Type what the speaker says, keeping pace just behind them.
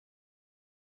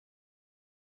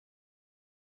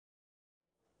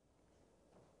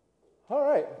All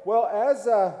right. Well,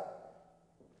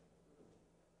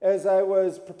 as I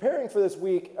was preparing for this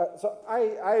week, so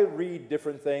I read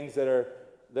different things that are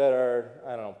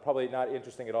I don't know, probably not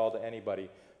interesting at all to anybody.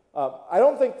 I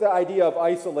don't think the idea of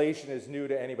isolation is new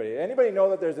to anybody. Anybody know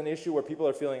that there's an issue where people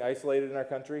are feeling isolated in our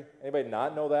country? Anybody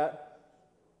not know that?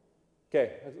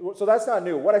 Okay, so that's not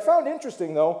new. What I found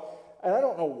interesting, though, and I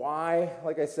don't know why,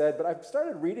 like I said, but I've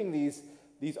started reading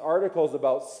these articles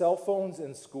about cell phones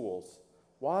in schools.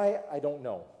 Why? I don't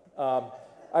know.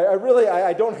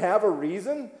 I don't have a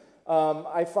reason.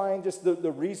 I find just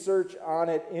the research on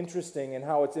it interesting and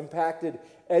how it's impacted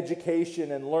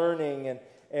education and learning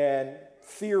and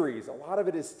theories. A lot of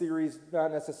it is theories,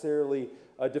 not necessarily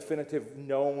a definitive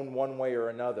known one way or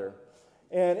another.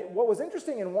 And what was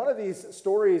interesting in one of these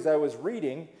stories I was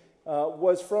reading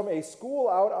was from a school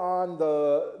out on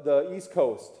the East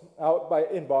Coast,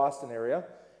 in Boston area,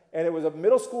 and it was a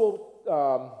middle school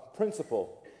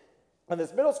principal. And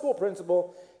this middle school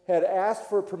principal had asked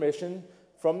for permission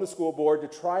from the school board to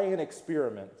try an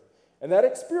experiment. And that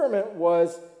experiment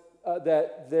was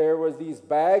that there was these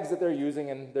bags that they're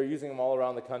using, and they're using them all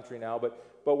around the country now,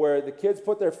 but where the kids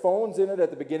put their phones in it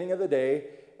at the beginning of the day,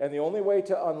 and the only way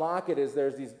to unlock it is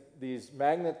there's these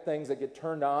magnet things that get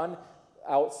turned on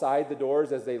outside the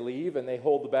doors as they leave, and they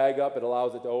hold the bag up, it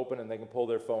allows it to open, and they can pull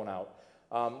their phone out.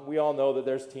 We all know that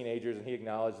there's teenagers, and he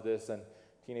acknowledged this, and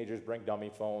teenagers bring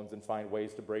dummy phones and find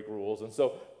ways to break rules. And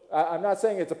so I'm not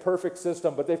saying it's a perfect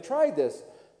system, but they've tried this.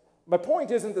 My point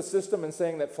isn't the system and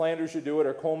saying that Flanders should do it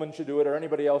or Coleman should do it or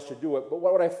anybody else should do it. But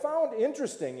what I found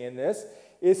interesting in this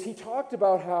is he talked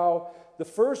about how the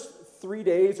first 3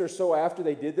 days or so after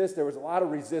they did this, there was a lot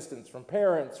of resistance from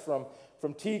parents, from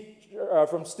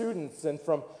students, and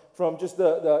from just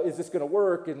the is this going to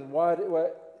work, and what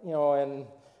and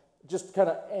just kind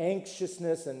of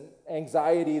anxiousness and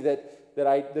anxiety that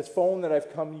this phone that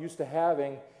I've come used to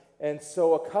having and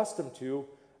so accustomed to,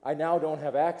 I now don't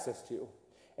have access to.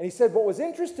 And he said what was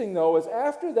interesting, though, is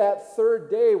after that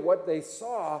third day, what they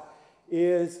saw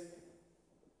is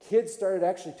kids started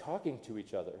actually talking to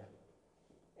each other.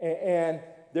 And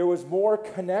there was more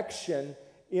connection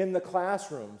in the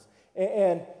classrooms.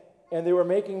 And they were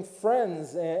making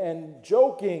friends and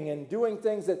joking and doing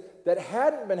things that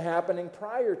hadn't been happening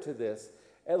prior to this,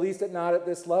 at least not at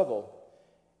this level.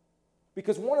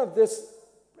 Because one of this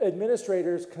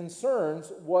administrator's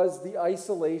concerns was the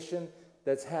isolation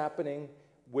that's happening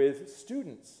with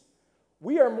students.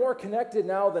 We are more connected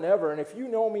now than ever, and if you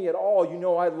know me at all, you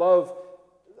know I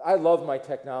love my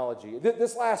technology.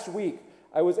 This last week,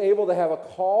 I was able to have a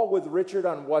call with Richard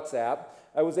on WhatsApp.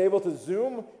 I was able to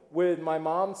Zoom with my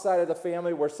mom's side of the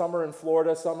family, where some are in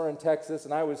Florida, some are in Texas,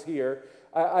 and I was here.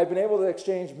 I've been able to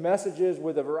exchange messages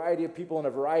with a variety of people in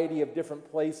a variety of different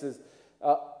places,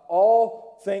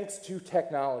 all thanks to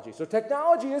technology. So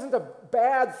technology isn't a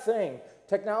bad thing.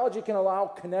 Technology can allow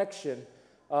connection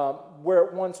where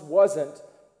it once wasn't,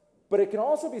 but it can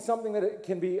also be something that it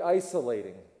can be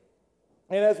isolating.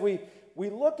 And as we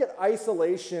look at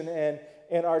isolation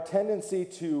and our tendency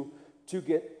to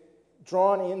get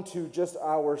drawn into just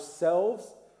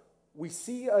ourselves, we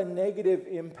see a negative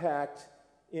impact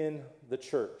in the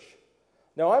church.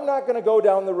 Now, I'm not going to go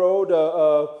down the road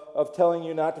of telling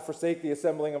you not to forsake the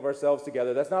assembling of ourselves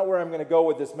together. That's not where I'm going to go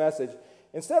with this message.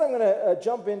 Instead, I'm going to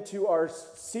jump into our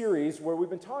series where we've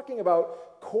been talking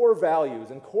about core values,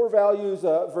 and core values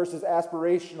versus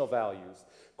aspirational values.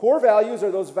 Core values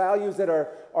are those values that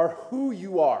are who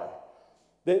you are.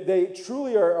 They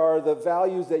truly are the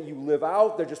values that you live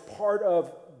out. They're just part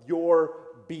of your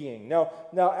being. Now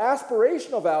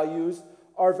aspirational values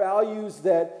are values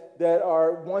that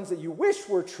are ones that you wish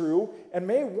were true and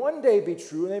may one day be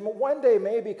true, and they one day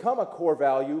may become a core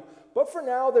value, but for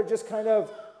now they're just kind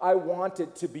of, I want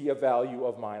it to be a value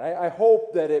of mine. I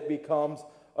hope that it becomes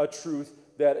a truth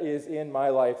that is in my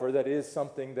life, or that is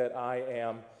something that I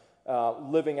am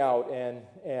living out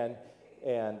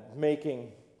and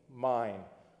making mine.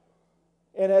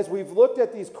 And as we've looked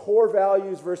at these core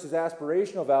values versus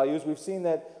aspirational values, we've seen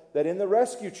that in the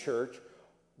Rescue Church,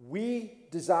 we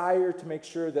desire to make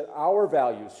sure that our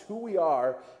values, who we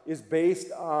are, is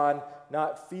based on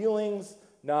not feelings,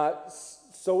 not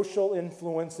social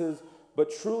influences,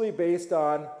 but truly based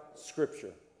on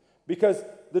Scripture. Because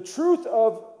the truth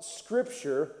of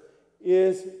Scripture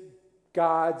is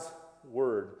God's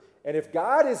Word. And if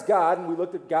God is God, and we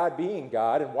looked at God being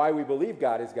God and why we believe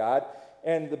God is God,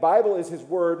 and the Bible is His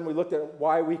Word, and we looked at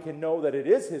why we can know that it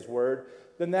is His Word,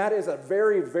 then that is a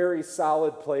very, very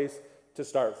solid place to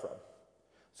start from.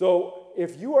 So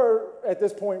if you are at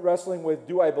this point wrestling with,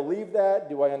 do I believe that?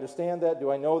 Do I understand that?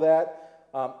 Do I know that?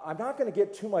 I'm not going to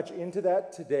get too much into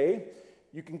that today,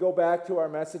 You can go back to our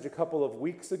message a couple of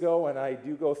weeks ago, and I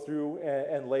do go through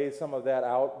and lay some of that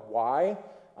out. Why?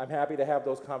 I'm happy to have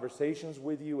those conversations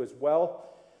with you as well.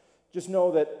 Just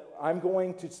know that I'm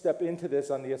going to step into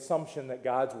this on the assumption that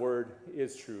God's word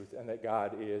is truth and that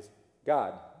God is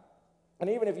God. And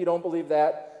even if you don't believe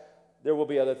that, there will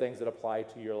be other things that apply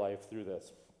to your life through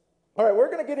this. All right,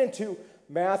 we're going to get into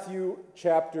Matthew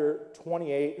chapter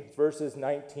 28, verses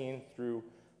 19 through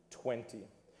 20.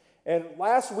 And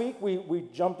last week, we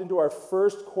jumped into our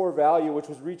first core value, which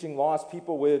was reaching lost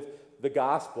people with the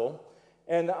gospel.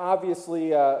 And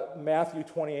obviously, Matthew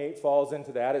 28 falls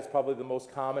into that. It's probably the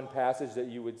most common passage that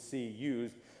you would see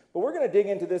used. But we're going to dig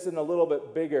into this in a little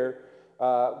bit bigger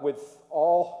with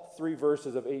all 3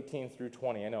 verses of 18 through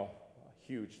 20. I know,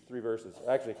 huge, 3 verses.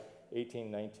 Actually,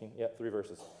 18, 19, 3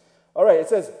 verses. All right, it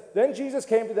says, "Then Jesus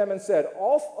came to them and said,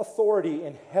 'All authority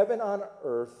in heaven and on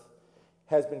earth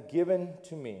has been given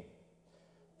to me.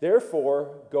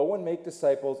 Therefore, go and make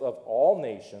disciples of all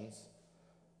nations,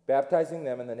 baptizing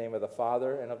them in the name of the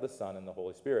Father and of the Son and the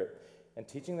Holy Spirit, and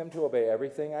teaching them to obey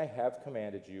everything I have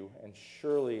commanded you, and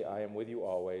surely I am with you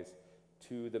always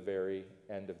to the very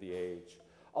end of the age.'"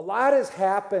 A lot has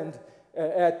happened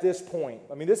at this point.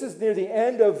 I mean, this is near the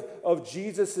end of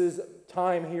Jesus'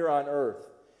 time here on earth.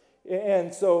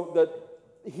 And so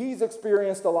he's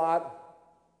experienced a lot.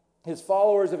 His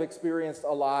followers have experienced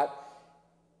a lot.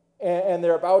 And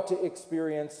they're about to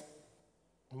experience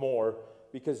more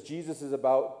because Jesus is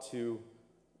about to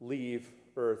leave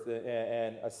earth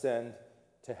and ascend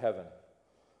to heaven.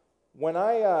 When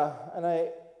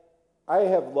I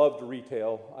have loved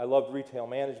retail. I loved retail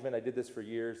management. I did this for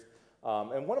years.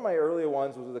 And one of my earlier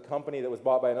ones was with a company that was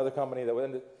bought by another company that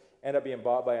would end up being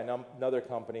bought by another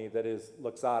company that is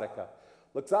Luxottica.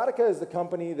 Luxottica is the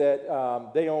company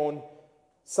that they own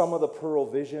some of the Pearl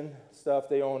Vision stuff.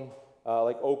 They own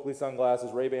like Oakley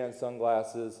sunglasses, Ray-Ban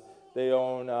sunglasses. They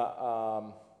own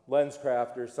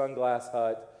LensCrafters, Sunglass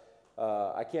Hut.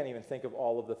 I can't even think of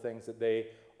all of the things that they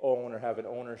own or have an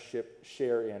ownership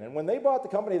share in. And when they bought the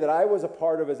company that I was a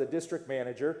part of as a district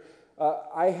manager,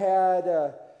 I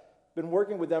had been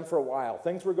working with them for a while.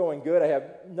 Things were going good. I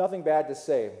have nothing bad to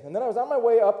say. And then I was on my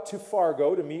way up to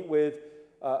Fargo to meet with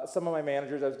some of my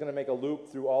managers. I was going to make a loop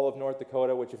through all of North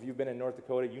Dakota, which if you've been in North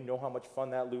Dakota, you know how much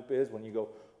fun that loop is when you go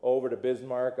over to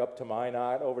Bismarck, up to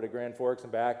Minot, over to Grand Forks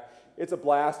and back. It's a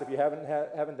blast. If you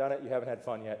haven't done it, you haven't had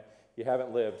fun yet. You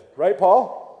haven't lived. Right,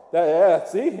 Paul? Yeah,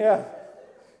 see? Yeah.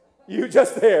 You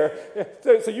just there.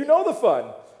 So you know the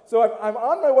fun. So I'm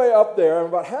on my way up there. I'm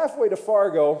about halfway to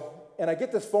Fargo, and I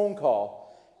get this phone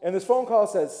call. And this phone call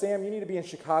says, "Sam, you need to be in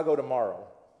Chicago tomorrow."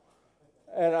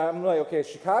 And I'm like, okay,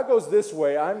 Chicago's this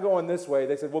way. I'm going this way.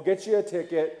 They said, "We'll get you a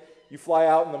ticket. You fly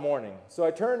out in the morning." So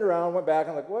I turned around, went back,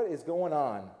 and I'm like, what is going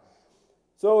on?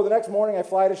 So the next morning, I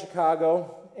fly to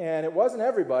Chicago, and it wasn't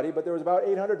everybody, but there was about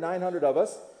 800, 900 of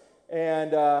us.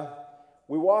 And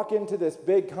we walk into this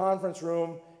big conference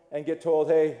room and get told,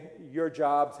 "Hey, your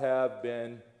jobs have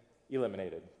been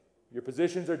eliminated. Your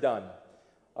positions are done."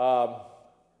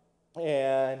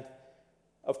 And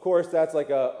of course, that's like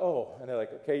and they're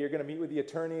like, "Okay, you're going to meet with the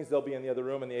attorneys. They'll be in the other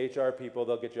room, and the HR people,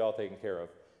 they'll get you all taken care of.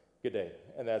 Good day."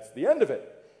 And that's the end of it.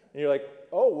 And you're like,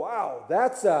 "Oh, wow,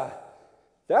 that's a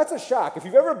shock." If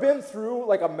you've ever been through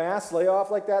like a mass layoff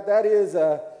like that, that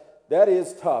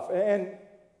is tough. And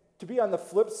to be on the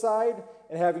flip side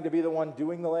and having to be the one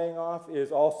doing the laying off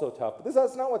is also tough. But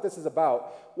that's not what this is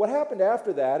about. What happened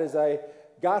after that is I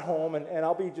got home, and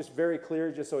I'll be just very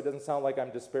clear just so it doesn't sound like I'm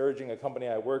disparaging a company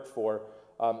I worked for.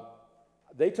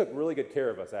 They took really good care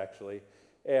of us, actually.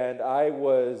 And I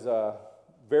was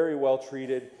very well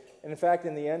treated. And in fact,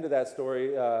 in the end of that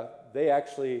story, they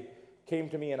actually came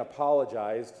to me and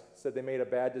apologized, said they made a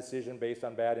bad decision based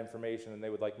on bad information, and they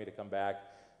would like me to come back.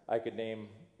 I could name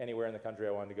anywhere in the country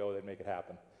I wanted to go, they'd make it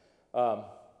happen.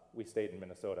 We stayed in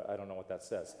Minnesota. I don't know what that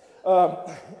says.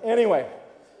 Anyway,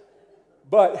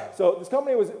 but so this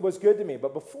company was good to me.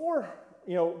 But before,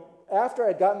 after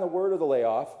I'd gotten the word of the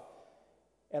layoff,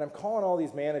 and I'm calling all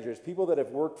these managers, people that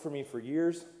have worked for me for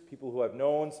years, people who I've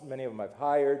known, many of them I've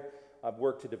hired, I've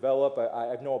worked to develop,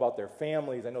 I know about their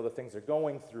families, I know the things they're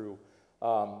going through,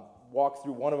 walked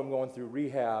through one of them going through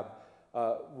rehab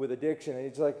with addiction, and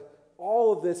it's like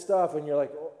all of this stuff, and you're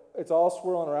like, it's all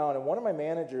swirling around. And one of my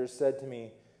managers said to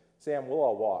me, "Sam, we'll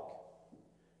all walk.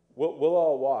 We'll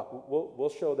all walk. We'll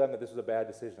show them that this was a bad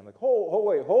decision." I'm like,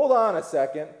 wait, hold on a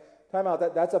second. Time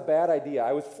out. That's a bad idea.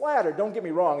 I was flattered. Don't get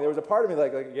me wrong. There was a part of me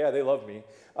like yeah, they love me.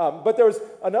 But there was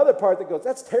another part that goes,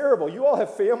 that's terrible. You all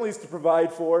have families to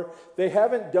provide for. They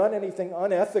haven't done anything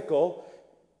unethical.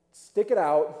 Stick it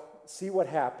out. See what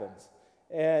happens.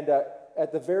 And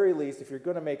at the very least, if you're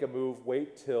going to make a move,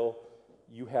 wait till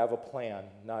you have a plan,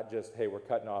 not just, hey, we're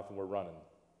cutting off and we're running.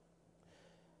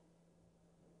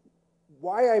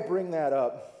 Why I bring that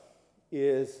up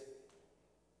is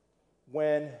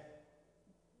when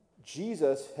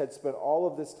Jesus had spent all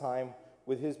of this time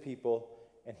with his people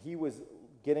and he was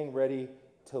getting ready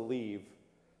to leave,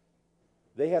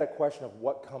 they had a question of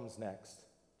what comes next.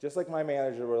 Just like my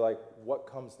manager were like, what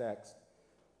comes next?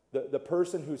 The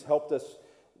person who's helped us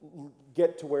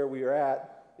get to where we are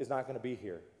at is not going to be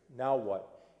here. Now what?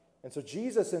 And so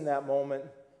Jesus in that moment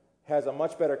has a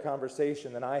much better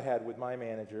conversation than I had with my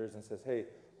managers and says, hey,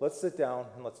 let's sit down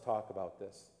and let's talk about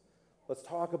this. Let's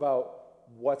talk about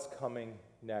what's coming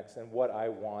next and what I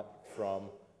want from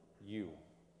you.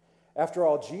 After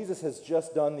all, Jesus has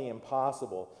just done the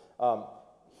impossible.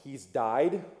 He's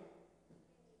died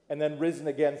and then risen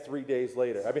again 3 days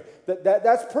later. I mean,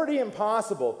 that's pretty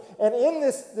impossible. And in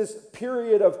this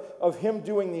period of him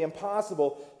doing the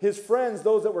impossible, his friends,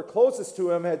 those that were closest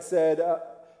to him, had said,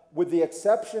 with the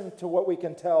exception to what we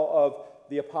can tell of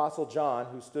the Apostle John,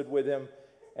 who stood with him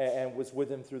and was with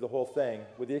him through the whole thing,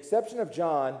 with the exception of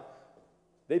John,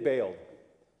 they bailed.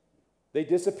 They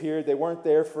disappeared. They weren't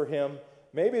there for him.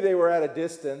 Maybe they were at a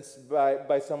distance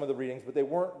by some of the readings, but they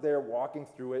weren't there walking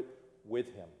through it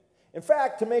with him. In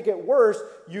fact, to make it worse,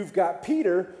 you've got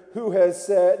Peter, who has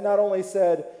not only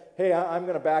said, hey, I'm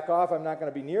going to back off, I'm not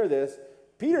going to be near this.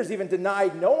 Peter's even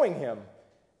denied knowing him.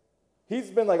 He's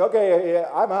been like, okay, yeah,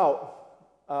 I'm out.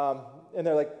 And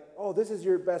they're like, oh, this is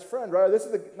your best friend, right? This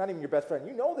is not even your best friend.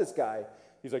 You know this guy.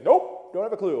 He's like, nope, don't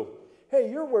have a clue. Hey,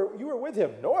 you were with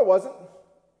him. No, I wasn't.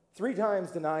 3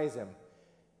 times denies him.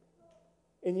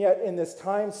 And yet, in this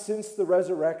time since the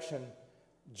resurrection,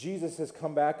 Jesus has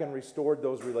come back and restored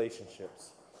those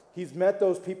relationships. He's met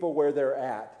those people where they're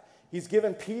at. He's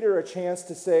given Peter a chance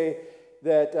to say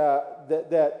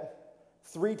that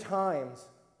 3 times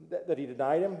that he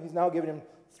denied him, he's now given him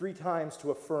 3 times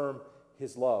to affirm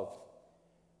his love.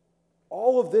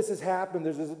 All of this has happened.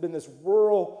 There's been this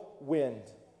whirlwind.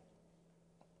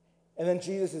 And then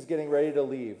Jesus is getting ready to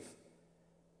leave.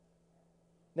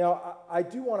 Now, I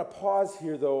do want to pause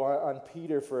here, though, on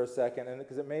Peter for a second,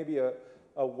 because it may be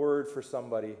a word for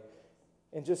somebody,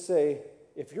 and just say,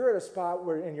 if you're at a spot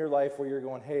in your life where you're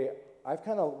going, hey, I've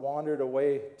kind of wandered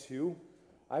away too.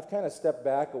 I've kind of stepped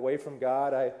back away from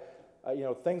God.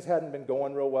 Things hadn't been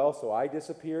going real well, so I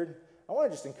disappeared. I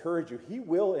want to just encourage you. He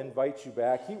will invite you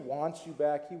back. He wants you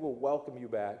back. He will welcome you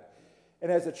back. And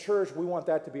as a church, we want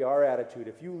that to be our attitude.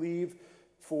 If you leave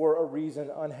for a reason,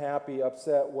 unhappy,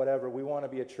 upset, whatever, we want to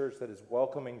be a church that is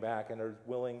welcoming back and is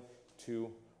willing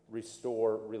to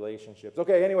restore relationships.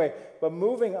 Okay, anyway, but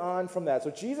moving on from that.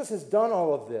 So Jesus has done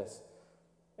all of this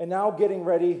and now getting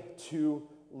ready to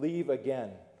leave again.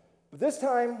 But this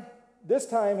time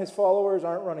his followers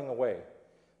aren't running away.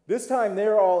 This time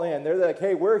they're all in. They're like,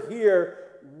 hey, we're here.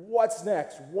 What's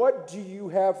next? What do you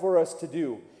have for us to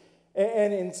do?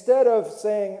 And instead of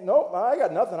saying, nope, I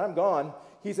got nothing, I'm gone,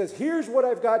 he says, here's what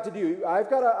I've got to do. I've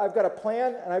got a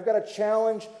plan and I've got a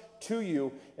challenge to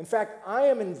you. In fact, I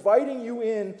am inviting you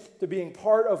in to being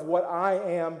part of what I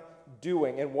am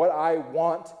doing and what I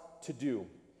want to do.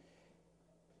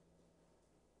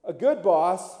 A good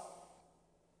boss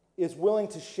is willing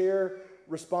to share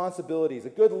responsibilities. A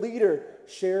good leader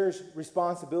shares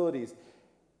responsibilities.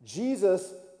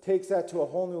 Jesus takes that to a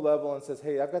whole new level and says,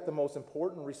 hey, I've got the most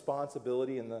important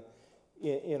responsibility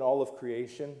in all of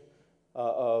creation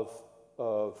of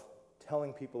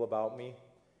telling people about me,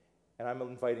 and I'm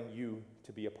inviting you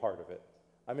to be a part of it.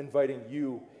 I'm inviting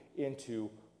you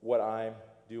into what I'm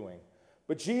doing.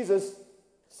 But Jesus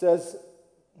says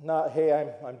not, hey,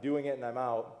 I'm doing it and I'm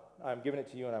out. I'm giving it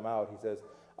to you and I'm out. He says,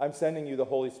 I'm sending you the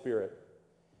Holy Spirit.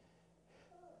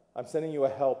 I'm sending you a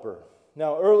helper.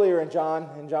 Now, earlier in John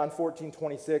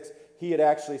 14:26, he had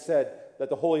actually said that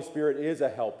the Holy Spirit is a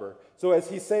helper. So as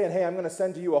he's saying, hey, I'm going to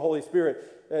send to you a Holy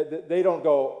Spirit, they don't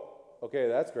go, okay,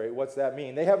 that's great. What's that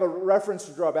mean? They have a reference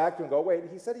to draw back to and go, wait,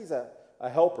 he said he's a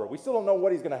helper. We still don't know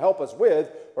what he's going to help us with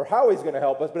or how he's going to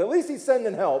help us, but at least he's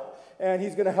sending help, and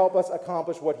he's going to help us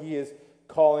accomplish what he is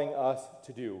calling us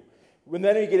to do. And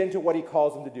then we get into what he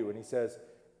calls them to do, and he says,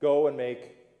 go and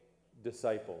make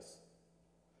disciples.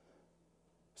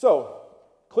 So,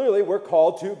 clearly, we're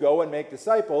called to go and make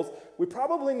disciples. We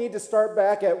probably need to start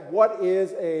back at what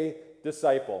is a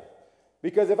disciple.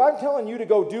 Because if I'm telling you to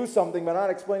go do something but not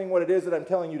explaining what it is that I'm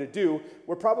telling you to do,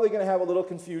 we're probably going to have a little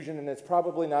confusion and it's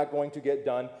probably not going to get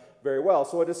done very well.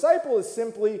 So a disciple is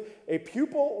simply a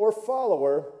pupil or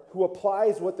follower who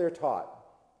applies what they're taught.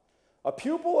 A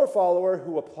pupil or follower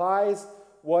who applies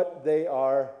what they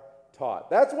are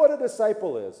taught. That's what a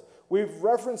disciple is. We've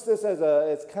referenced this as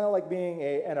it's kind of like being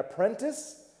an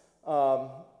apprentice.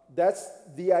 That's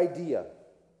the idea.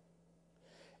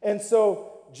 And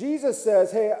so Jesus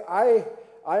says, hey,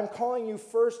 I'm calling you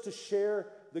first to share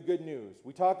the good news.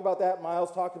 We talked about that.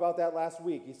 Miles talked about that last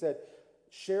week. He said,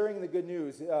 sharing the good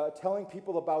news, telling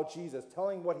people about Jesus,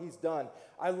 telling what he's done.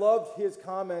 I loved his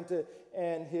comment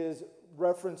and his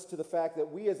reference to the fact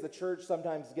that we as the church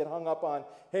sometimes get hung up on,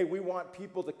 hey, we want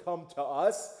people to come to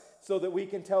us so that we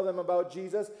can tell them about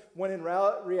Jesus, when in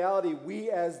reality,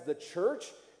 we as the church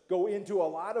go into a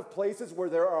lot of places where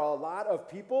there are a lot of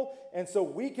people, and so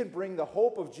we can bring the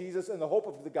hope of Jesus and the hope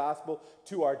of the gospel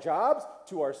to our jobs,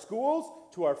 to our schools,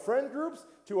 to our friend groups,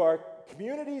 to our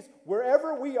communities.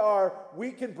 Wherever we are,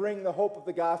 we can bring the hope of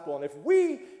the gospel. And if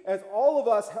we, as all of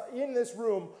us in this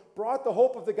room, brought the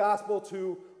hope of the gospel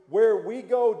to where we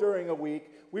go during a week,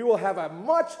 we will have a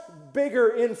much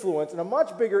bigger influence and a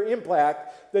much bigger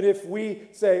impact than if we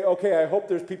say, okay, I hope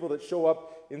there's people that show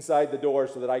up inside the door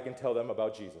so that I can tell them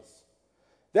about Jesus.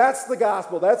 That's the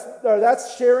gospel.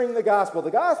 That's sharing the gospel. The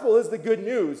gospel is the good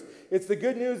news. It's the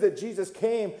good news that Jesus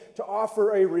came to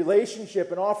offer a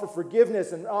relationship and offer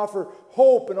forgiveness and offer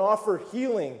hope and offer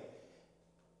healing.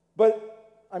 But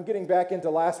I'm getting back into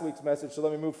last week's message, so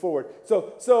let me move forward.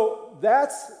 So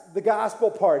that's the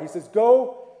gospel part. He says,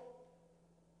 go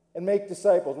and make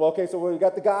disciples. Well, okay, so we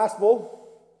got the gospel,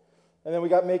 and then we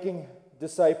got making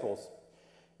disciples.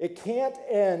 It can't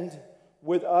end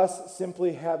with us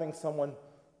simply having someone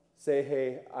say,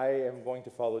 hey, I am going to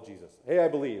follow Jesus. Hey, I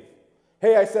believe.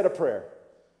 Hey, I said a prayer.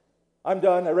 I'm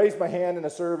done. I raised my hand in a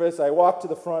service. I walked to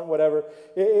the front, whatever.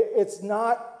 It's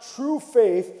not true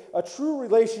faith. A true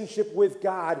relationship with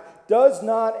God does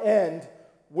not end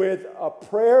with a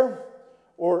prayer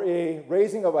or a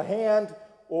raising of a hand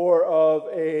or of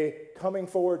a coming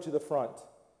forward to the front.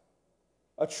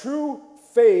 A true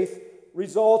faith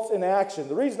results in action.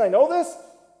 The reason I know this,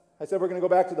 I said we're going to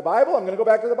go back to the Bible. I'm going to go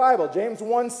back to the Bible. James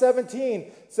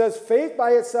 1:17 says, faith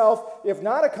by itself, if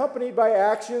not accompanied by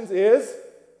actions, is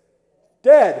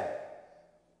dead.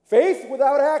 Faith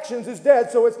without actions is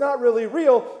dead, so it's not really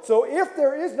real. So if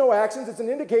there is no actions, it's an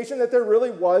indication that there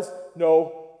really was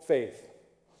no faith.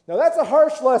 Now that's a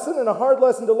harsh lesson and a hard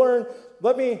lesson to learn.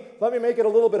 Let me make it a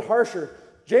little bit harsher.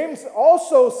 James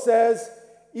also says,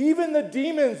 even the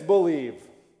demons believe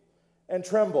and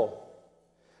tremble.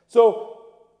 So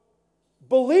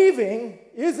believing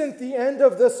isn't the end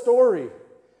of the story.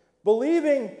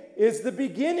 Believing is the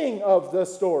beginning of the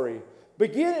story.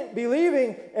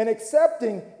 Believing and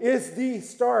accepting is the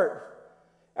start.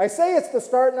 I say it's the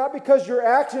start not because your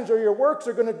actions or your works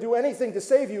are going to do anything to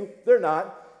save you. They're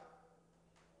not.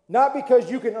 Not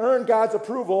because you can earn God's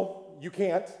approval. You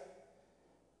can't.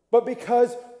 But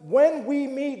because when we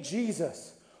meet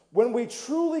Jesus, when we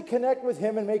truly connect with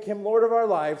him and make him Lord of our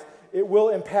lives, it will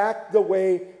impact the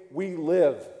way we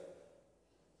live.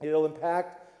 It'll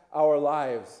impact our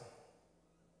lives.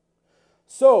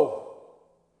 So,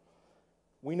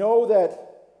 we know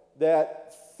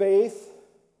that faith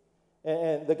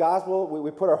and the gospel,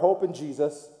 we put our hope in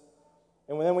Jesus,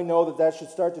 and then we know that should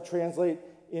start to translate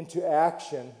into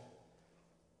action.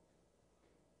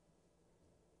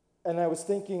 And I was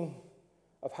thinking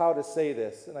of how to say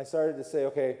this, and I started to say,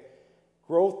 okay,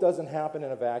 growth doesn't happen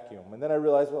in a vacuum. And then I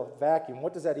realized, well, vacuum,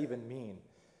 what does that even mean?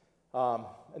 And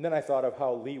then I thought of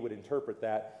how Lee would interpret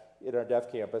that at our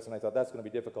deaf campus, and I thought that's going to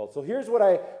be difficult. So here's what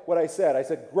I said. I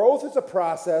said, growth is a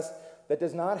process that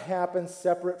does not happen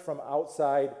separate from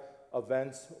outside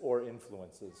events or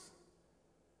influences.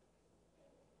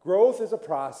 Growth is a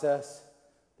process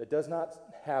that does not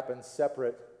happen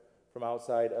separate from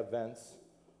outside events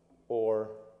or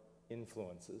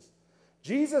influences.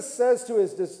 Jesus says to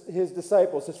his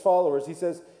disciples, his followers, he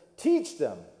says, teach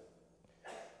them.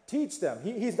 Teach them.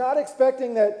 He's not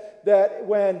expecting that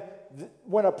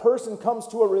when a person comes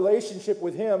to a relationship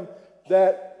with him,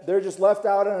 that they're just left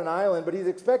out on an island, but he's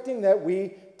expecting that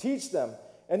we teach them.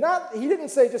 And he didn't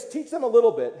say just teach them a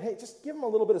little bit. Hey, just give them a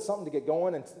little bit of something to get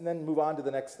going and then move on to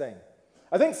the next thing.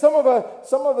 I think some of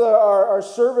our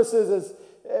services is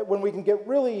when we can get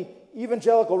really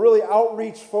evangelical, really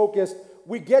outreach focused,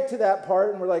 we get to that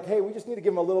part and we're like, hey, we just need to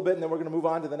give them a little bit and then we're going to move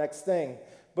on to the next thing.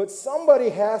 But somebody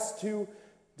has to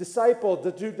disciple,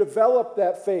 to develop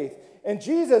that faith. And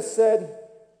Jesus said,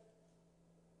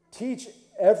 teach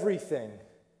everything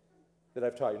that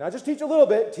I've taught you. Not just teach a little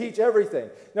bit, teach everything.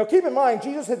 Now keep in mind,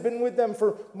 Jesus had been with them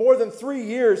for more than 3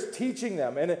 years teaching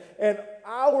them, and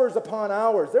hours upon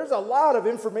hours. There's a lot of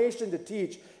information to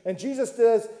teach. And Jesus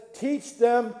says, teach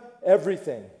them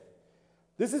everything.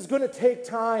 This is going to take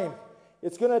time.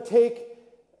 It's going to take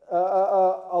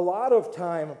a lot of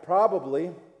time,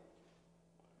 probably.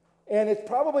 And it's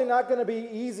probably not going to be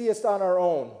easiest on our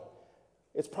own.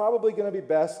 It's probably going to be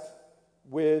best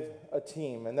with a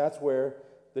team. And that's where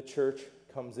the church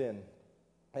comes in.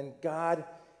 And God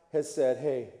has said,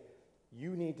 hey,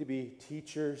 you need to be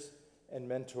teachers and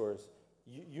mentors.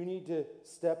 You need to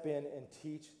step in and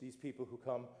teach these people who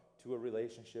come to a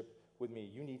relationship with me.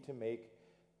 You need to make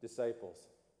disciples.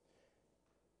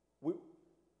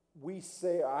 We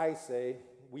say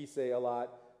a lot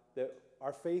that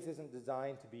our faith isn't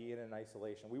designed to be in an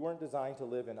isolation. We weren't designed to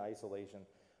live in isolation.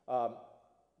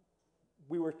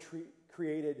 We were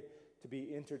created to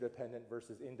be interdependent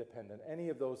versus independent. Any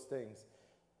of those things.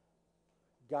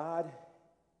 God,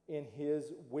 in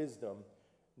his wisdom,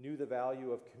 knew the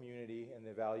value of community and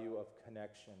the value of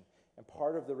connection. And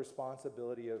part of the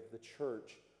responsibility of the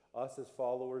church, us as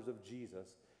followers of Jesus,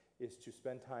 is to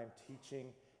spend time teaching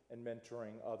and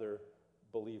mentoring other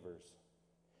believers.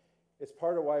 It's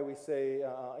part of why we say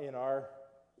in our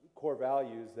core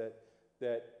values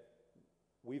that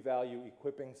we value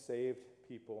equipping saved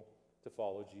people to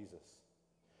follow Jesus.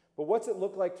 But what's it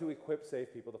look like to equip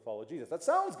saved people to follow Jesus? That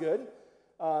sounds good.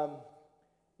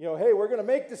 Hey, we're going to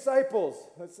make disciples.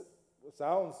 That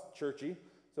sounds churchy,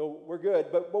 so we're good.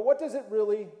 But what does it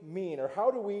really mean, or how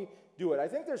do we do it? I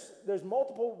think there's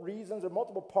multiple reasons or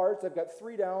multiple parts. I've got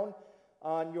 3 down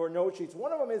on your note sheets.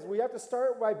 One of them is we have to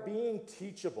start by being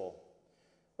teachable.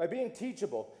 By being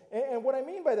teachable. And what I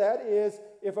mean by that is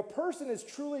if a person is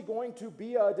truly going to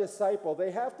be a disciple, they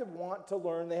have to want to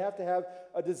learn. They have to have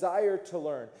a desire to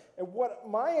learn. And what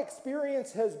my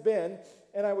experience has been,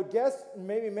 and I would guess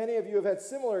maybe many of you have had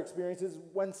similar experiences,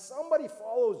 when somebody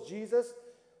follows Jesus,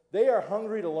 they are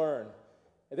hungry to learn.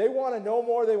 They want to know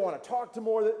more. They want to talk to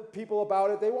more people about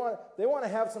it. They want to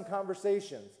have some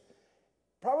conversations.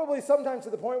 Probably sometimes to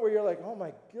the point where you're like, oh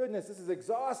my goodness, this is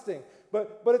exhausting.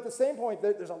 But at the same point,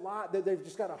 there's a lot that they've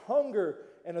just got a hunger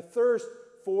and a thirst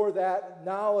for that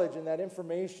knowledge and that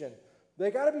information. They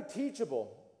got to be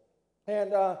teachable.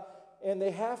 And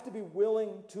they have to be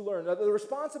willing to learn. Now, the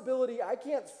responsibility, I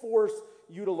can't force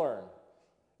you to learn.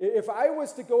 If I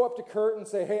was to go up to Kurt and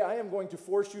say, hey, I am going to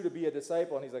force you to be a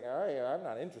disciple, and he's like, all right, I'm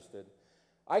not interested,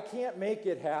 I can't make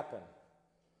it happen.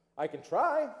 I can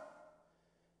try.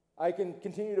 I can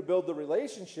continue to build the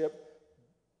relationship,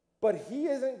 but he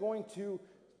isn't going to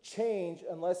change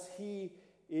unless he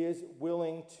is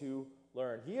willing to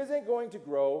learn. He isn't going to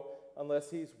grow unless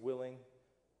he's willing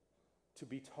to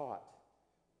be taught.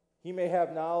 He may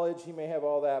have knowledge, he may have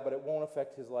all that, but it won't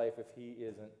affect his life if he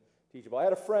isn't teachable. I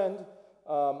had a friend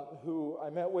who I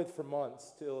met with for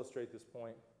months to illustrate this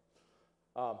point.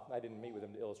 I didn't meet with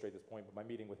him to illustrate this point, but my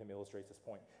meeting with him illustrates this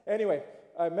point. Anyway,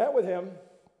 I met with him,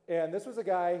 and this was a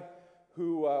guy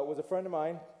who was a friend of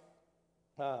mine,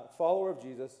 follower of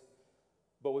Jesus,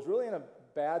 but was really in a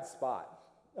bad spot.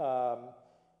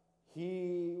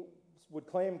 He would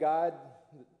claim God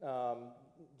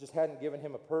just hadn't given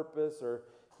him a purpose, or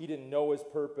he didn't know his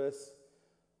purpose,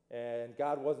 and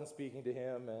God wasn't speaking to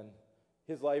him, and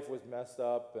his life was messed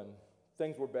up, and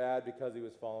things were bad because he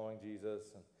was following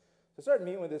Jesus. And so I started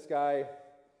meeting with this guy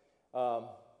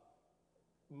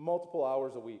multiple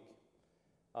hours a week.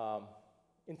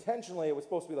 Intentionally, it was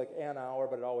supposed to be like an hour,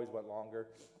 but it always went longer.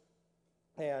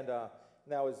 And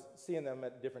I was seeing them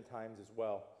at different times as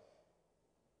well.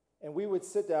 And we would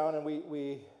sit down, and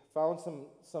we found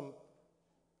some.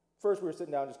 First, we were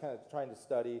sitting down just kind of trying to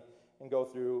study and go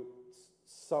through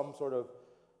some sort of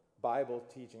Bible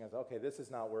teaching. I was like, okay, this is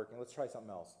not working. Let's try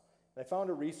something else. And I found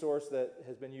a resource that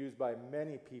has been used by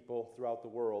many people throughout the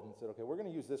world, and said, okay, we're going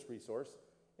to use this resource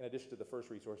in addition to the first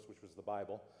resource, which was the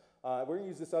Bible. We're going to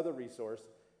use this other resource.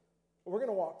 We're going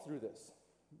to walk through this,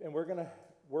 and we're going to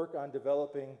work on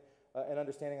developing an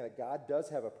understanding that God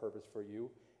does have a purpose for you,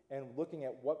 and looking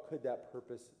at what could that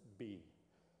purpose be.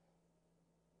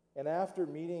 And after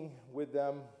meeting with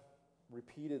them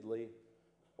repeatedly,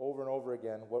 over and over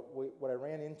again, what I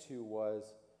ran into was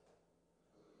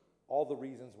all the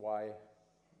reasons why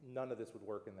none of this would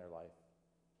work in their life.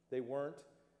 They weren't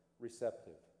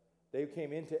receptive. They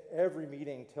came into every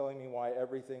meeting telling me why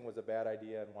everything was a bad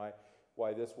idea, and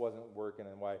why this wasn't working,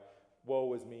 and why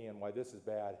woe is me, and why this is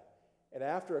bad. And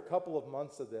after a couple of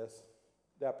months of this,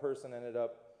 that person ended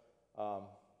up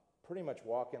pretty much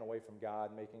walking away from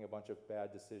God, making a bunch of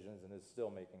bad decisions, and is still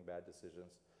making bad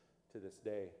decisions to this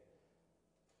day.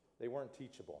 They weren't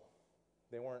teachable.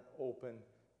 They weren't open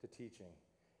to teaching.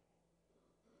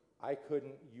 I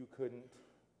couldn't, you couldn't.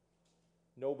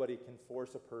 Nobody can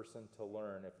force a person to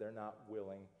learn if they're not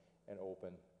willing and open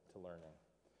to learning,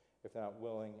 if they're not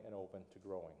willing and open to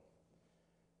growing.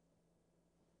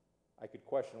 I could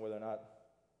question whether or not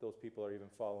those people are even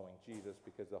following Jesus,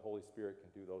 because the Holy Spirit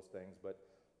can do those things, but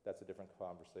that's a different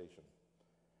conversation.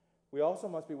 We also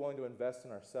must be willing to invest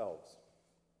in ourselves.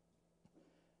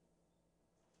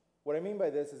 What I mean by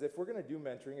this is, if we're going to do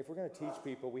mentoring, if we're going to teach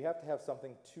people, we have to have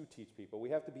something to teach people. We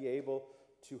have to be able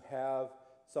to have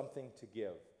something to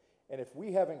give. And if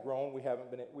we haven't grown,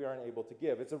 we aren't able to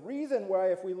give. It's a reason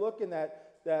why, if we look in the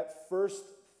First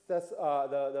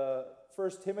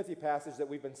Timothy passage that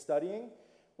we've been studying,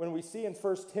 when we see in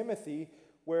 1 Timothy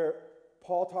where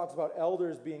Paul talks about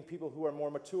elders being people who are more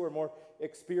mature, more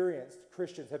experienced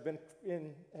Christians, have been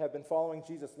following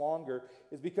Jesus longer,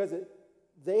 is because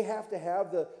they have to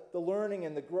have the learning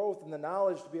and the growth and the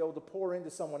knowledge to be able to pour into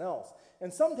someone else.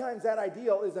 And sometimes that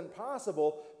ideal isn't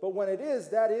possible, but when it is,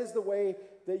 that is the way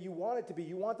that you want it to be.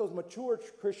 You want those mature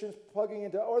Christians plugging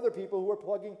into other people who are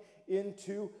plugging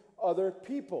into other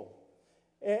people.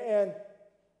 And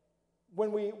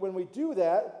when we do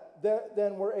that,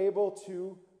 then we're able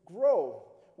to grow,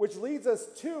 which leads us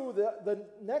to the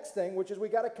next thing, which is we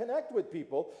got to connect with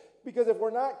people. Because if we're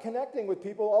not connecting with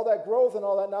people, all that growth and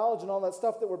all that knowledge and all that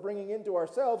stuff that we're bringing into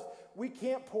ourselves, we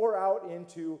can't pour out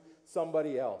into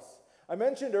somebody else. I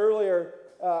mentioned earlier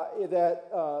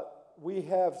that we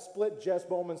have split Jess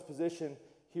Bowman's position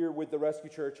here with the Rescue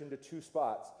Church into 2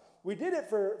 spots. We did it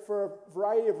for a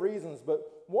variety of reasons,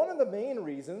 but one of the main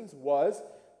reasons was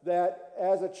that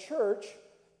as a church,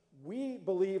 we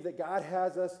believe that God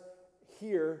has us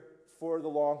here for the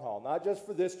long haul, not just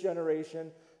for this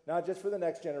generation, not just for the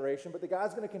next generation, but that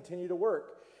God's going to continue to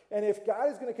work. And if God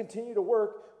is going to continue to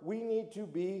work, we need to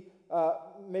be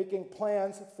making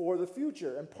plans for the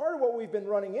future. And part of what we've been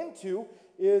running into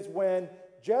is when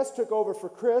Jess took over for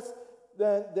Chris,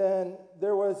 then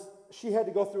she had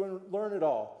to go through and learn it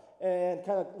all and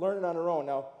kind of learn it on her own.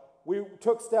 Now, we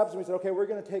took steps and we said, okay, we're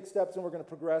going to take steps and we're going to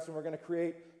progress and we're going to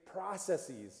create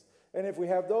processes. And if we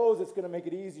have those, it's going to make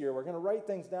it easier. We're going to write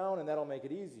things down and that'll make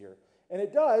it easier. And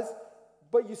it does.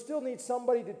 But you still need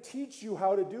somebody to teach you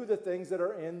how to do the things that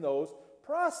are in those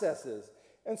processes.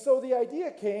 And so the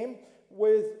idea came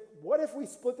with, what if we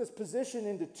split this position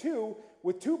into 2,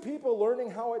 with 2 people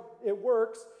learning how it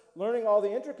works, learning all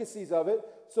the intricacies of it,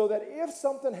 so that if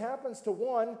something happens to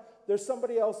one, there's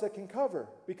somebody else that can cover,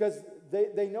 because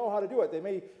they know how to do it. They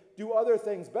may do other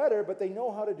things better, but they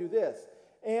know how to do this,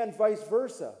 and vice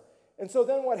versa. And so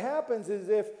then what happens is,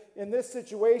 if in this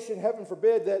situation, heaven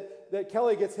forbid, that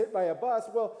Kelly gets hit by a bus,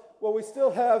 well, we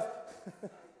still have...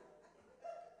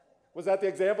 Was that the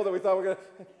example that we thought we were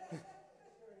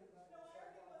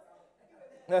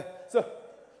going to... So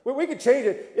we could change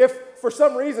it. If for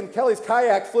some reason Kelly's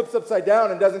kayak flips upside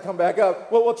down and doesn't come back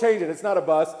up, well, we'll change it. It's not a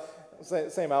bus.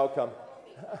 Same outcome.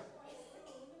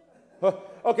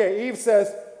 Okay, Eve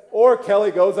says, or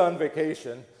Kelly goes on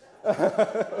vacation.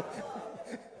 A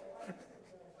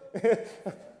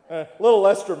little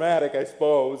less dramatic, I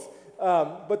suppose,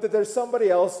 but that there's somebody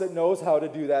else that knows how to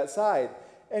do that side.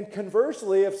 And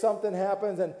conversely, if something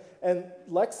happens and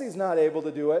Lexi's not able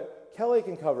to do it, Kelly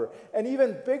can cover. And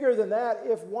even bigger than that,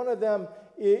 if one of them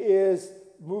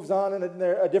moves on in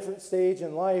a different stage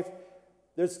in life,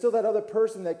 there's still that other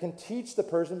person that can teach the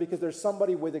person, because there's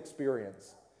somebody with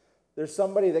experience. There's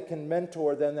somebody that can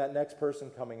mentor then that next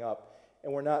person coming up,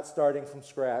 and we're not starting from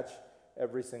scratch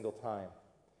every single time.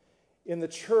 In the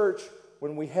church,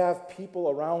 when we have people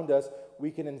around us,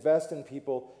 we can invest in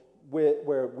people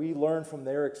where we learn from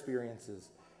their experiences.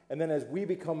 And then as we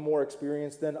become more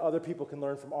experienced, then other people can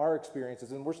learn from our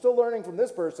experiences. And we're still learning from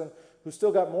this person who's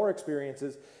still got more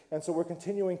experiences. And so we're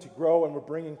continuing to grow, and we're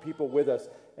bringing people with us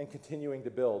and continuing to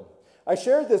build. I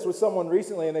shared this with someone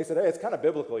recently, and they said, hey, it's kind of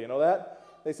biblical, you know that?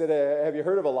 They said, have you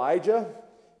heard of Elijah?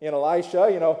 And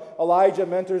Elisha, Elijah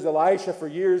mentors Elisha for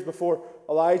years before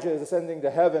Elijah is ascending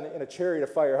to heaven in a chariot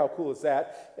of fire. How cool is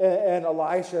that? And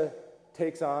Elisha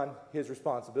takes on his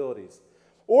responsibilities.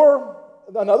 Or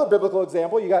another biblical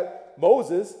example, you got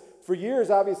Moses. For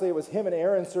years, obviously, it was him and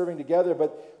Aaron serving together,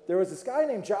 but there was this guy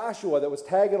named Joshua that was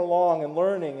tagging along and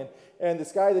learning, and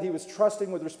this guy that he was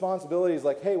trusting with responsibilities,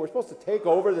 like, hey, we're supposed to take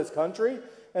over this country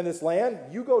and this land.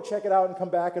 You go check it out and come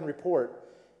back and report.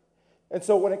 And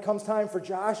so when it comes time for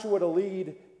Joshua to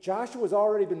lead, Joshua's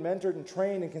already been mentored and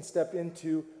trained and can step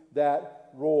into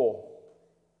that role.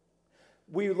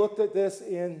 We looked at this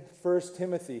in 1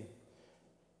 Timothy.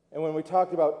 And when we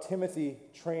talked about Timothy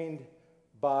trained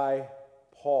by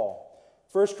Paul.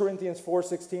 1 Corinthians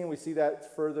 4:16, we see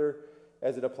that further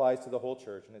as it applies to the whole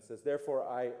church. And it says, therefore,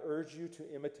 I urge you to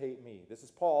imitate me. This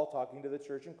is Paul talking to the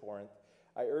church in Corinth.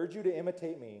 I urge you to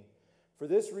imitate me. For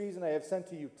this reason I have sent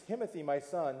to you Timothy, my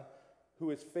son, who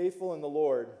is faithful in the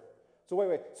Lord. So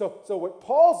wait. So what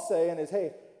Paul's saying is,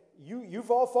 hey,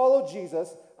 you've all followed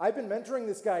Jesus. I've been mentoring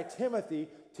this guy, Timothy.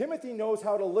 Timothy knows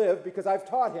how to live because I've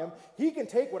taught him. He can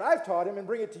take what I've taught him and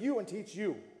bring it to you and teach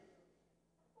you.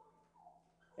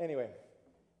 Anyway,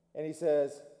 and he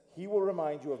says, he will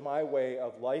remind you of my way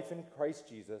of life in Christ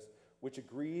Jesus, which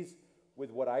agrees with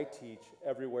what I teach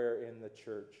everywhere in the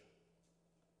church.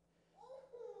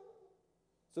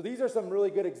 So these are some really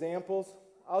good examples.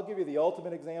 I'll give you the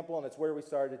ultimate example, and it's where we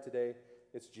started today.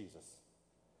 It's Jesus.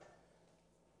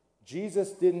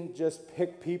 Jesus didn't just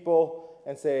pick people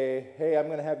and say, hey, I'm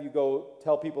going to have you go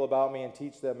tell people about me and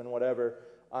teach them and whatever.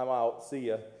 I'm out. See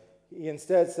ya. He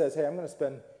instead says, hey, I'm going to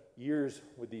spend years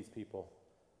with these people,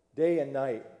 day and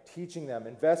night, teaching them,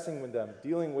 investing with them,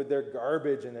 dealing with their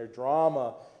garbage and their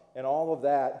drama and all of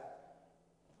that.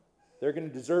 They're going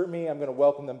to desert me. I'm going to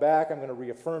welcome them back. I'm going to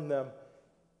reaffirm them.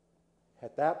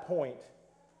 At that point,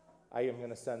 I am going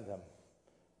to send them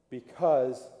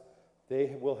because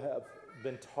they will have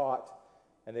been taught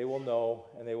and they will know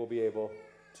and they will be able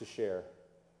to share.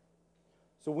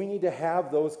 So we need to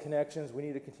have those connections. We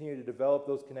need to continue to develop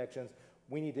those connections.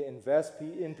 We need to invest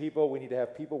in people. We need to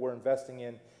have people we're investing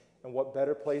in. And what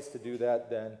better place to do that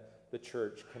than the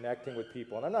church, connecting with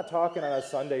people. And I'm not talking on a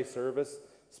Sunday service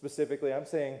specifically. I'm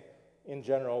saying in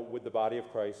general with the body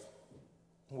of Christ,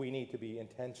 we need to be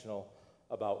intentional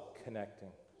about connecting.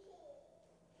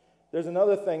 There's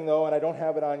another thing, though, and I don't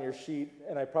have it on your sheet,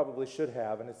 and I probably should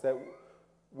have, and it's that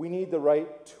we need the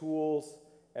right tools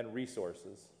and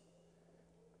resources.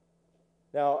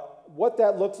 Now, what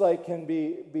that looks like can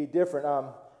be different.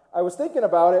 I was thinking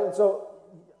about it, and so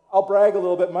I'll brag a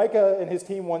little bit. Micah and his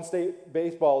team won state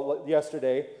baseball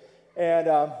yesterday, and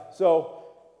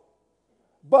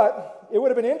but it would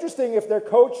have been interesting if their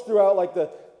coach throughout like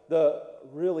the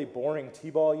really boring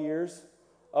T-ball years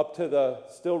up to the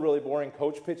still really boring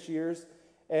coach pitch years,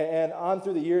 and on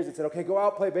through the years, it said, okay, go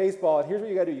out, play baseball, and here's what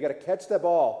you got to do. You got to catch that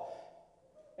ball,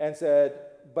 and said,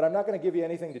 but I'm not going to give you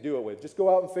anything to do it with. Just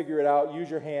go out and figure it out. Use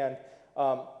your hand.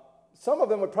 Some of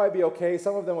them would probably be okay.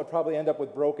 Some of them would probably end up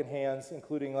with broken hands,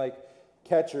 including like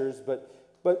catchers,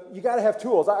 but you got to have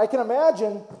tools. I can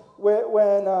imagine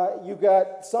when you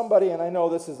got somebody, and I know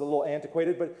this is a little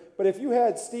antiquated, but if you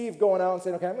had Steve going out and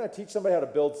saying, okay, I'm going to teach somebody how to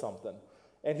build something.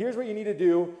 And here's what you need to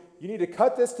do. You need to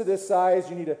cut this to this size.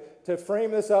 You need to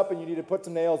frame this up, and you need to put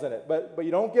some nails in it. But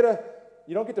you don't get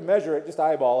to measure it. Just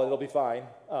eyeball it. It'll be fine.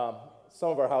 Some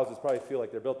of our houses probably feel like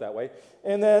they're built that way.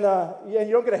 And then you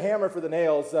don't get a hammer for the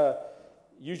nails.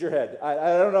 Use your head. I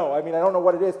don't know. I mean, I don't know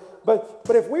what it is. But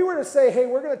if we were to say, hey,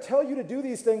 we're going to tell you to do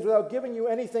these things without giving you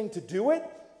anything to do it,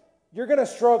 you're going to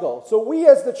struggle. So we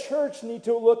as the church need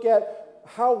to look at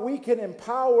how we can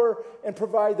empower and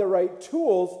provide the right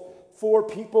tools for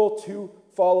people to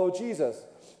follow Jesus.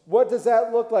 What does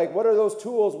that look like? What are those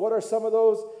tools? What are some of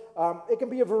those? It can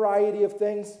be a variety of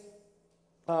things.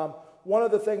 One of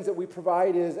the things that we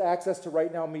provide is access to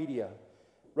Right Now Media.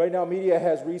 Right Now Media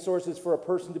has resources for a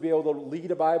person to be able to lead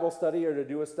a Bible study or to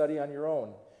do a study on your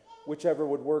own, whichever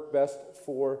would work best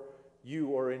for you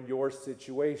or in your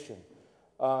situation.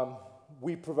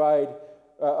 We provide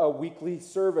a weekly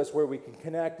service where we can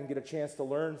connect and get a chance to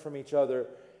learn from each other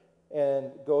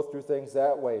and go through things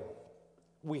that way.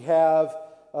 We have,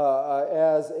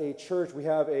 as a church, we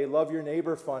have a Love Your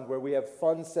Neighbor fund where we have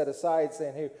funds set aside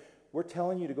saying, hey, we're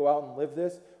telling you to go out and live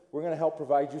this. We're going to help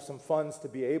provide you some funds to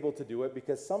be able to do it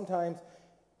because sometimes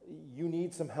you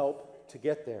need some help to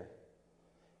get there.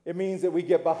 It means that we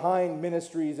get behind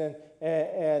ministries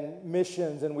and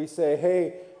missions and we say,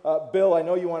 hey, Bill, I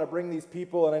know you want to bring these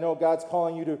people and I know God's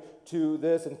calling you to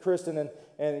this, and Kristen,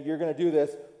 and you're going to do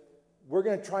this. We're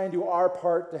going to try and do our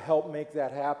part to help make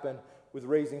that happen with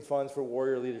raising funds for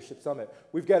Warrior Leadership Summit.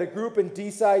 We've got a group in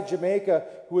D-Side, Jamaica,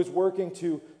 who is working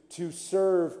to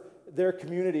serve their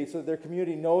community so that their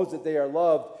community knows that they are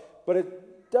loved. But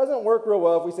it doesn't work real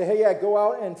well if we say, hey, yeah, go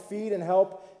out and feed and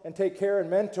help and take care and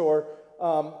mentor.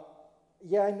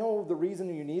 Yeah, I know the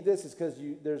reason you need this is because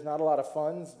there's not a lot of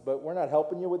funds, but we're not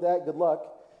helping you with that. Good luck.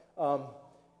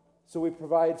 So we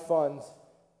provide funds.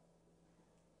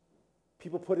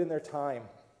 People put in their time.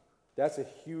 That's a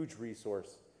huge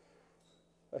resource.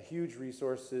 A huge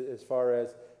resource as far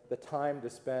as the time to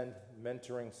spend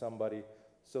mentoring somebody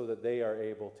so that they are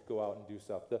able to go out and do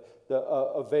stuff. The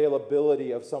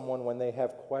availability of someone when they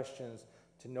have questions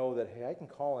to know that, hey, I can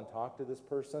call and talk to this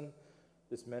person,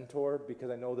 this mentor,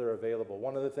 because I know they're available.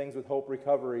 One of the things with Hope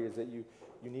Recovery is that you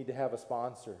need to have a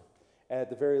sponsor. And at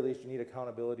the very least, you need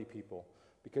accountability people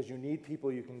because you need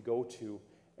people you can go to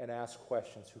and ask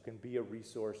questions who can be a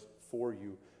resource for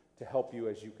you to help you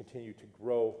as you continue to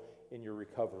grow in your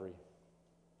recovery.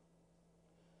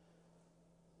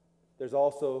 There's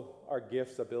also our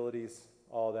gifts, abilities,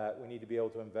 all that. We need to be able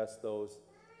to invest those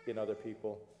in other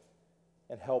people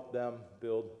and help them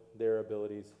build their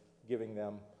abilities, giving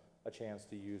them a chance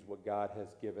to use what God has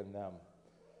given them.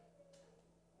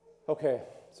 Okay,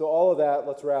 so all of that,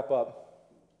 let's wrap up.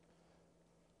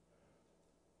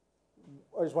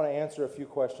 I just want to answer a few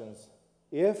questions.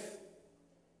 If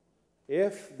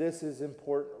this is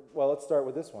important, well, let's start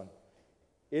with this one.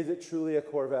 Is it truly a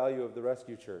core value of the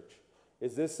Rescue Church?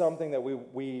 Is this something that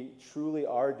we truly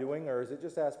are doing, or is it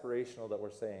just aspirational that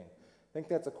we're saying? I think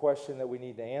that's a question that we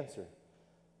need to answer.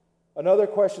 Another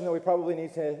question we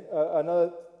need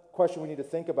to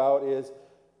think about is,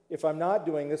 if I'm not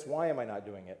doing this, why am I not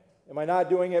doing it? Am I not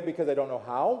doing it because I don't know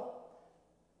how?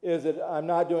 Is it I'm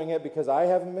not doing it because I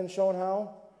haven't been shown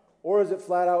how? Or is it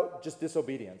flat out just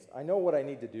disobedience? I know what I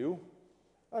need to do.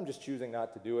 I'm just choosing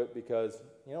not to do it because,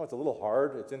 it's a little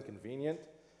hard. It's inconvenient.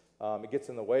 It gets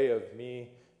in the way of me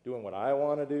doing what I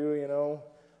want to do,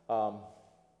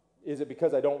 Is it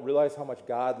because I don't realize how much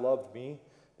God loved me,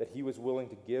 that he was willing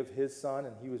to give his son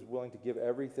and he was willing to give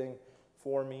everything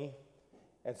for me?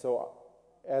 And so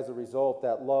as a result,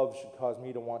 that love should cause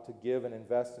me to want to give and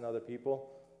invest in other people.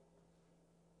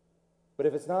 But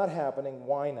if it's not happening,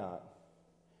 why not?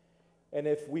 And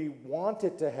if we want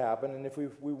it to happen, and if we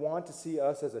want to see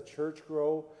us as a church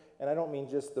grow, and I don't mean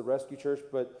just the Rescue Church,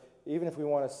 but even if we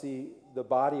want to see the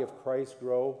body of Christ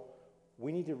grow,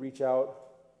 we need to reach out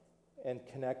and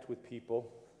connect with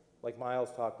people, like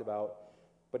Miles talked about,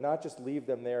 but not just leave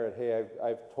them there at, hey,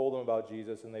 I've told them about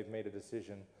Jesus and they've made a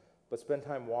decision, but spend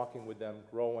time walking with them,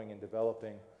 growing and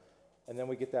developing, and then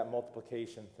we get that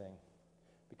multiplication thing.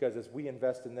 Because as we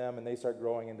invest in them and they start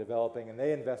growing and developing, and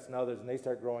they invest in others and they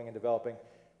start growing and developing,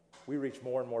 we reach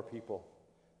more and more people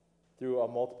through a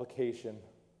multiplication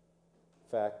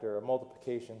factor, a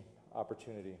multiplication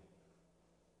opportunity.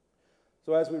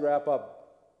 So as we wrap up,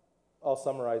 I'll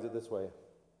summarize it this way.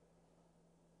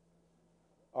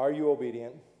 Are you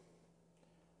obedient?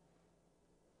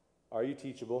 Are you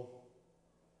teachable?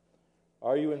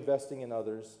 Are you investing in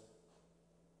others?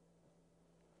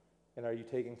 And are you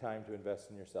taking time to invest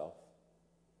in yourself?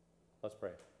 Let's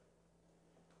pray.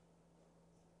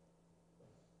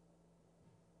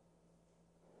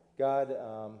 God,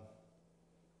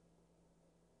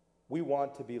 we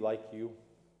want to be like you.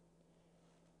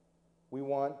 We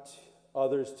want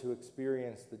others to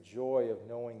experience the joy of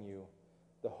knowing you,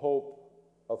 the hope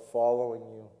of following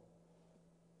you,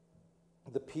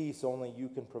 the peace only you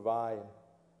can provide,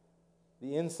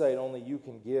 the insight only you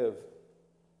can give.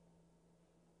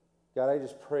 God, I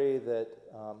just pray that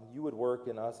you would work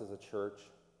in us as a church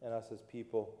and us as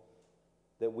people,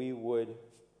 that we would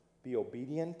be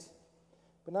obedient,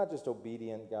 but not just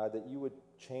obedient, God, that you would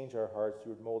change our hearts,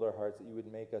 you would mold our hearts, that you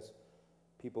would make us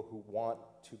people who want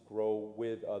to grow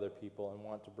with other people and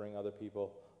want to bring other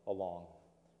people along.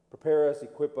 Prepare us,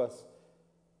 equip us,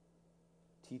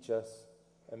 teach us,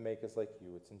 and make us like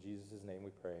you. It's in Jesus' name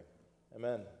we pray.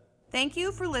 Amen. Thank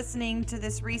you for listening to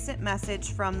this recent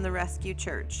message from the Rescue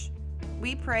Church.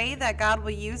 We pray that God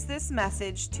will use this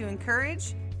message to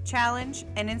encourage, challenge,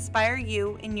 and inspire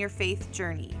you in your faith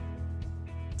journey.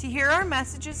 To hear our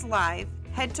messages live,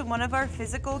 head to one of our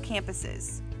physical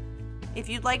campuses. If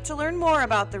you'd like to learn more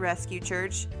about the Rescue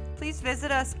Church, please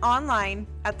visit us online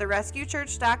at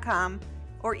therescuechurch.com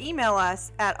or email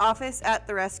us at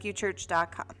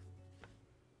office@therescuechurch.com.